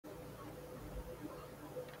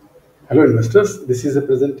Hello investors, this is a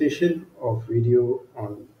presentation of video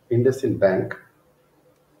on IndusInd Bank.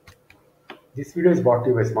 This video is brought to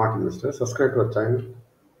you by smart investors. Subscribe to our channel,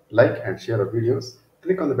 like and share our videos.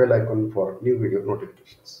 Click on the bell icon for new video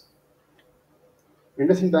notifications.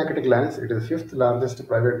 IndusInd Bank at a glance, it is the fifth largest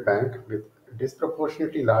private bank with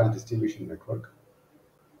disproportionately large distribution network.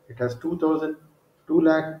 It has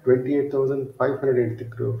 2,28,580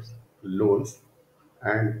 crores loans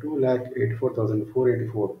and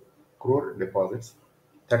 2,84,484 crore deposits,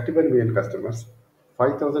 31 million customers,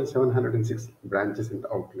 5,706 branches and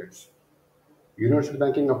outlets. Universal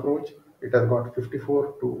banking approach, it has got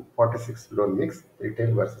 54 to 46 loan mix,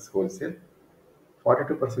 retail versus wholesale,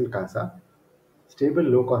 42% CASA, stable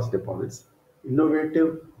low-cost deposits,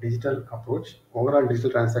 innovative digital approach, overall digital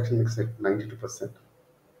transaction mix at 92%.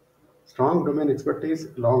 Strong domain expertise,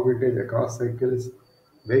 long vintage across cycles.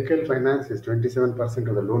 Vehicle finance is 27%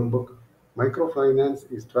 of the loan book. Microfinance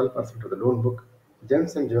is 12% of the loan book.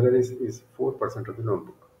 Gems and jewelries is 4% of the loan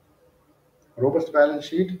book. Robust balance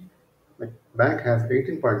sheet. The bank has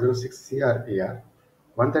 18.06 CRAR,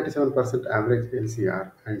 137% average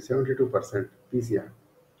LCR, and 72% PCR.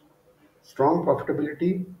 Strong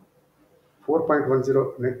profitability,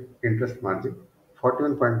 4.10 net interest margin,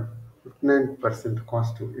 41.59%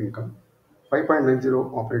 cost to income,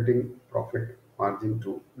 5.90 operating profit margin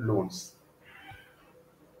to loans.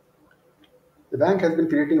 The bank has been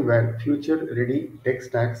creating future-ready tech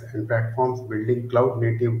stacks and platforms, building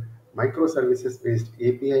cloud-native microservices-based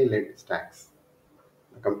API-led stacks.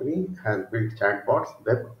 The company has built chatbots,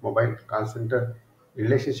 web, mobile, call center,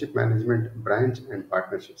 relationship management, branch, and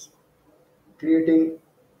partnerships, creating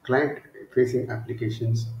client-facing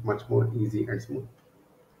applications much more easy and smooth.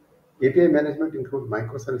 API management includes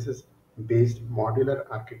microservices-based modular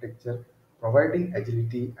architecture, providing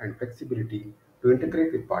agility and flexibility to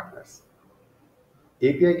integrate with partners.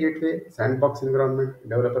 API gateway, sandbox environment,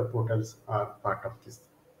 developer portals are part of this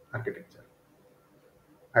architecture.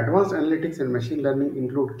 Advanced analytics and machine learning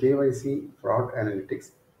include KYC, fraud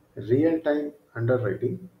analytics, real-time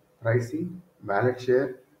underwriting, pricing, wallet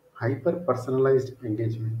share, hyper-personalized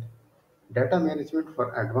engagement. Data management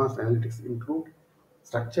for advanced analytics include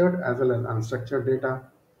structured as well as unstructured data,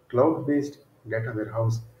 cloud-based data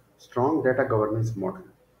warehouse, strong data governance model.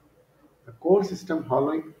 The core system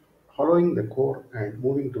hollowing the core and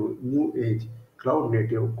moving to new age cloud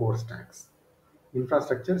native core stacks.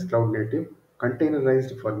 Infrastructure is cloud native,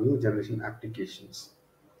 containerized for new generation applications.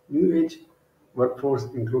 New age workforce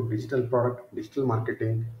include digital product, digital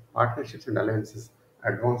marketing, partnerships and alliances,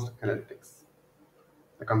 advanced analytics.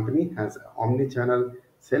 The company has omni-channel,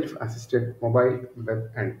 self-assisted mobile, web,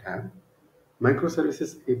 and tab,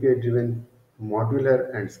 microservices API-driven, modular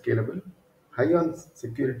and scalable, high on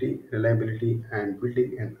security, reliability, and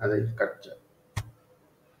building an agile culture.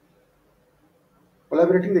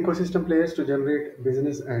 Collaborating the ecosystem players to generate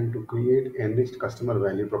business and to create enriched customer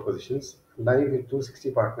value propositions, live with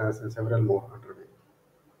 260 partners and several more underway.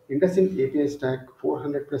 IndusInd API Stack,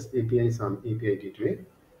 400 plus APIs on API Gateway,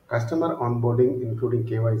 customer onboarding including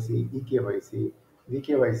KYC, eKYC,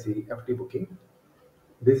 VKYC, FT booking,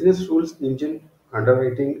 business rules engine,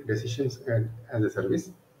 underwriting decisions as a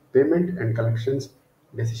service, payment and collections,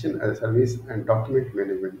 decision as a service, and document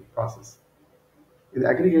management process. In the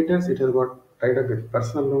aggregators, it has got tied up with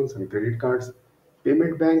personal loans and credit cards,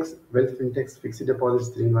 payment banks, wealth fintechs, fixed deposits,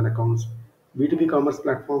 3-in-1 accounts. B2B commerce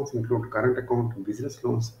platforms include current account, business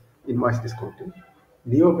loans, invoice discounting.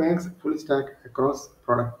 Neobanks, full stack across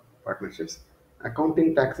product partnerships,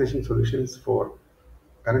 accounting taxation solutions for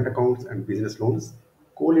current accounts and business loans,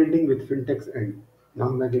 co-lending with fintechs and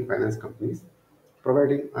non-banking finance companies,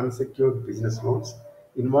 providing unsecured business loans,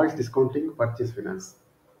 invoice discounting, purchase finance.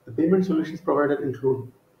 The payment solutions provided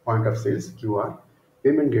include point of sales (QR),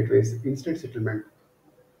 payment gateways, instant settlement,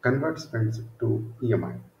 convert spends to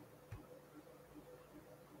EMI.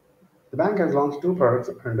 The bank has launched two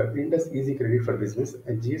products under Indus Easy Credit for Business,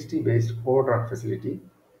 a GST-based overdraft facility,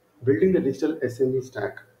 building the digital SME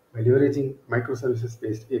stack by leveraging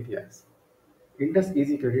microservices-based APIs. Indus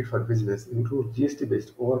Easy Credit for Business includes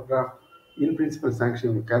GST-based overdraft, in-principle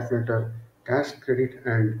sanction calculator, cash credit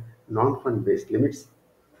and non-fund based limits,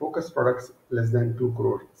 focus products less than 2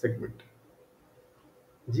 crore segment.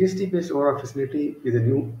 GST-based overdraft facility is a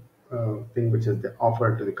new thing which is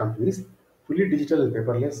offered to the companies, fully digital and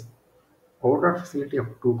paperless. Overdraft facility of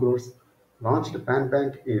 2 crores, launched Pan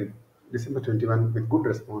Bank in December 21 with good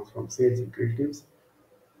response from sales and credit teams.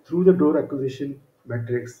 Through the door acquisition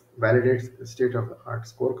metrics validates state-of-the-art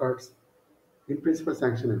scorecards, in-principle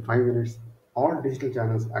sanction in 5 minutes, all digital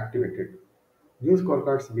channels activated, new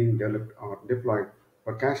scorecards being developed or deployed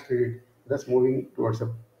for cash credit, thus moving towards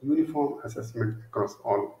a uniform assessment across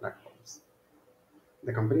all platforms.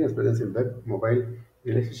 The company has presence in web, mobile,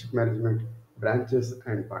 relationship management, branches,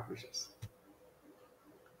 and partnerships.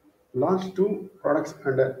 Launched two products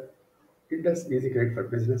under Indus Easy Credit for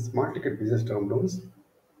Business, small ticket business term loans,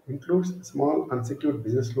 includes small unsecured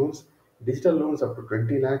business loans, digital loans up to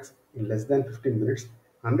 20 lakhs in less than 15 minutes,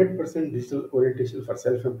 100% digital orientation for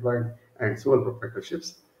self-employed and sole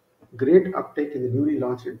proprietorships. Great uptake in the newly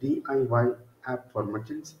launched DIY app for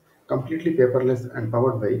merchants, completely paperless and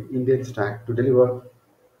powered by Indian Stack to deliver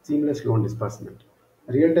seamless loan disbursement.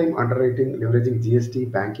 Real-time underwriting leveraging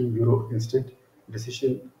GST, Banking Bureau instant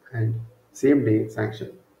decision and same-day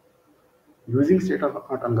sanction. Using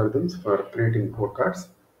state-of-the-art algorithms for creating scorecards,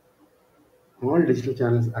 all digital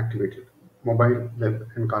channels activated, mobile, web,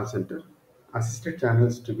 and call center. Assisted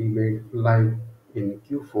channels to be made live in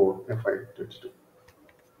Q4 FY22.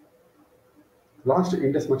 Launched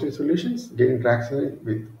Indus Merchant Solutions, gaining traction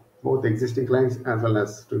with both existing clients as well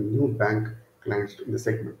as to new bank clients in the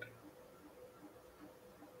segment.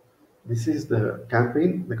 This is the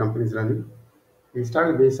campaign the company is running.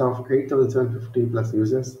 Installed base of 8,750 plus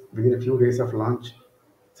users within a few days of launch.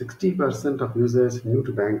 60% of users new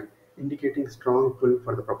to bank, indicating strong pull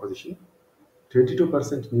for the proposition.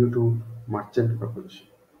 22% new to merchant proposition.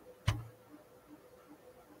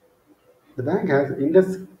 The bank has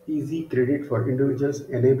Indus Easy Credit for individuals,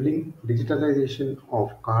 enabling digitalization of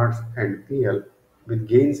cards and PL with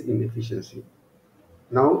gains in efficiency.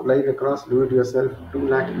 Now live across do it yourself 2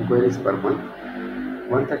 lakh inquiries per month,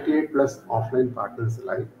 138 plus offline partners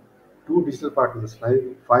live, 2 digital partners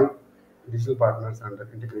live, 5 digital partners under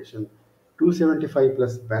integration, 275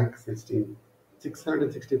 plus bank sales team,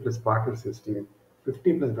 660 plus partner sales team,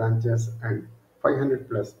 50 plus branches, and 500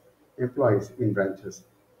 plus employees in branches.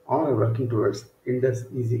 All are working towards Indus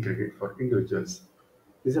Easy Credit for individuals.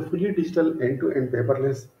 This is a fully digital end-to-end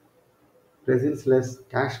paperless presence-less,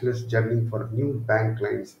 cashless journey for new bank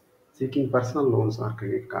clients seeking personal loans or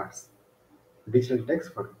credit cards. Digital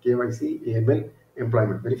text for KYC, AML,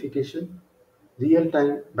 employment verification,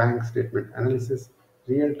 real-time bank statement analysis,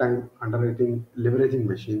 real-time underwriting leveraging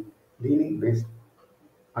machine learning-based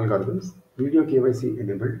algorithms, video KYC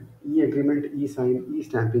enabled, e-agreement, e-sign,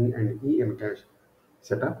 e-stamping, and e-encash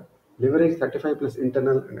setup, leverage 35 plus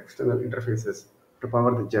internal and external interfaces to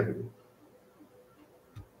power the journey.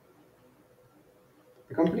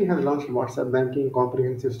 The company has launched WhatsApp Banking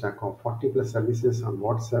comprehensive stack of 40 plus services on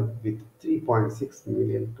WhatsApp with 3.6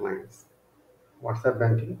 million clients. WhatsApp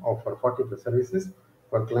Banking offer 40 plus services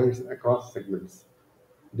for clients across segments.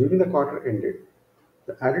 During the quarter ended,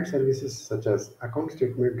 the added services such as account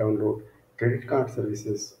statement download, credit card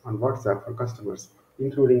services on WhatsApp for customers,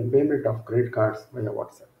 including payment of credit cards via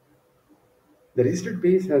WhatsApp. The registered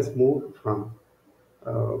base has moved from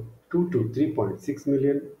uh, 2 to 3.6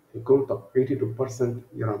 million, a growth of 82%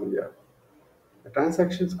 year on year. The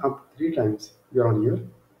transactions up 3 times year on year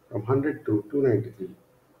from 100 to 293.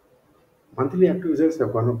 Monthly active users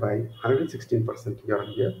have gone up by 116% year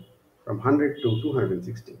on year from 100 to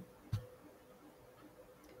 216.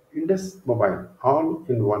 Indus Mobile,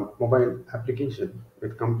 all-in-one mobile application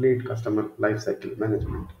with complete customer lifecycle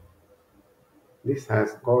management. This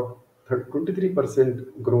has got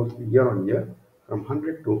 23% growth year on year from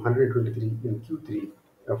 100 to 123 in Q3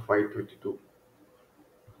 FY22.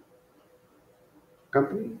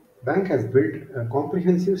 Company bank has built a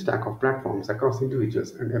comprehensive stack of platforms across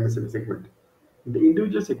individuals and MSME segment. In the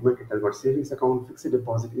individual segment, it has got savings account, fixed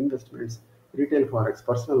deposit investments, retail forex,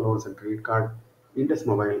 personal loans and credit card, Indus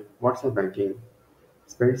Mobile, WhatsApp banking,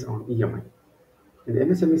 spends on EMI. In the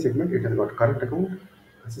MSME segment, it has got current account,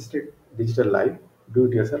 assisted digital live, do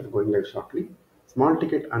it yourself going live shortly, small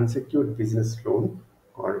ticket unsecured business loan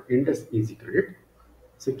called Indus Easy Credit,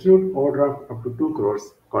 secured overdraft up to 2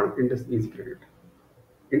 crores called Indus Easy Credit.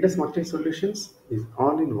 Indus Merchant Solutions is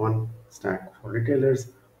all-in-one stack for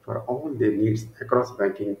retailers for all their needs across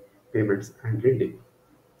banking, payments, and lending.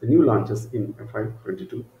 The new launches in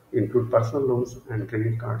FY22 include personal loans and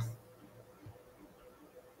credit cards.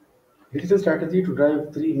 Digital strategy to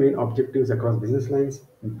drive three main objectives across business lines: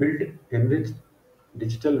 build enriched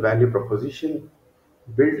digital value proposition,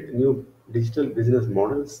 build new digital business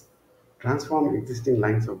models, transform existing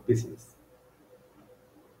lines of business.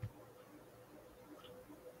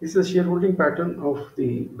 This is a shareholding pattern of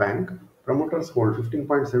the bank. Promoters hold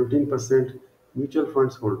 15.17%, mutual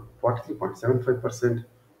funds hold 43.75%,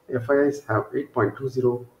 FIIs have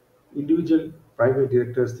 8.20, individual private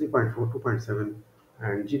directors 3.42.7,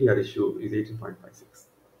 and GDR ratio is 18.56.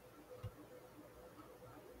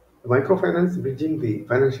 Microfinance bridging the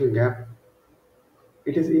financial gap.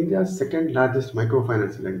 It is India's second largest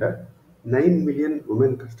microfinance lender. 9 million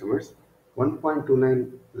women customers,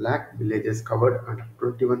 1.29 lakh villages covered under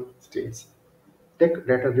 21 states, tech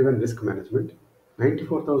data-driven risk management,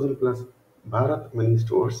 94,000 plus Bharat Money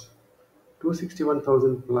stores,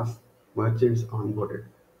 261,000 plus merchants onboarded.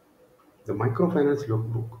 The microfinance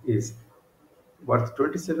lookbook is worth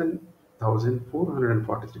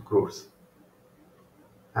 27,443 crores.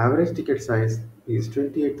 Average ticket size is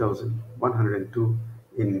 28,102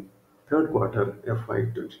 in third quarter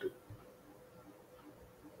FY22.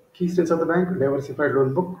 Key strengths of the bank: diversified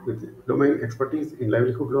loan book with domain expertise in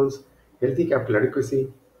livelihood loans, healthy capital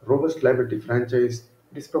adequacy, robust liability franchise,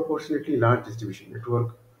 disproportionately large distribution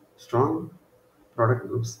network, strong product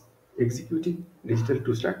groups, executing digital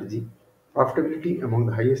to strategy, profitability among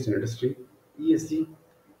the highest in industry, ESG,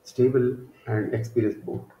 stable and experienced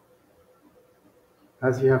board.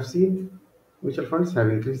 As we have seen, mutual funds have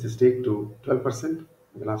increased the stake to 12% in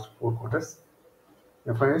the last 4 quarters.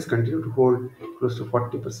 FIs continue to hold close to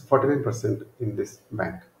 40%, 49% in this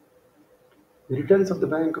bank. The returns of the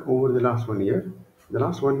bank over the last 1 year. The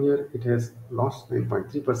last 1 year it has lost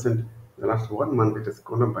 9.3%. The last 1 month it has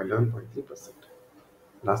gone up by 11.3%.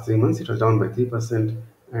 Last 3 months it was down by 3%,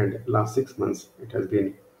 and last 6 months it has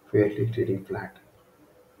been fairly trading flat.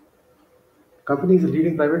 Company is a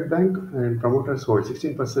leading private bank and promoters hold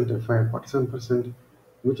 16%, FI 47%,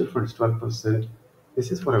 mutual funds 12%.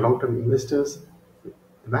 This is for a long-term investors.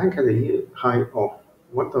 The bank has a year high of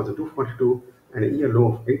 1,242 and a year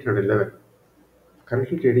low of 811,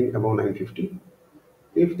 currently trading above 950.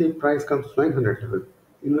 If the price comes to 900 level,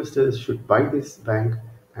 investors should buy this bank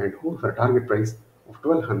and hold for a target price of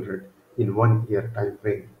 1200 in 1 year time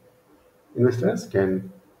frame. Investors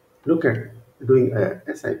can look at doing a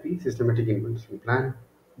SIP, systematic investment plan,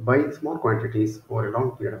 buying small quantities over a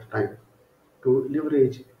long period of time to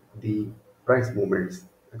leverage the price movements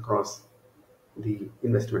across the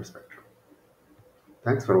investment spectrum.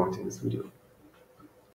 Thanks for watching this video.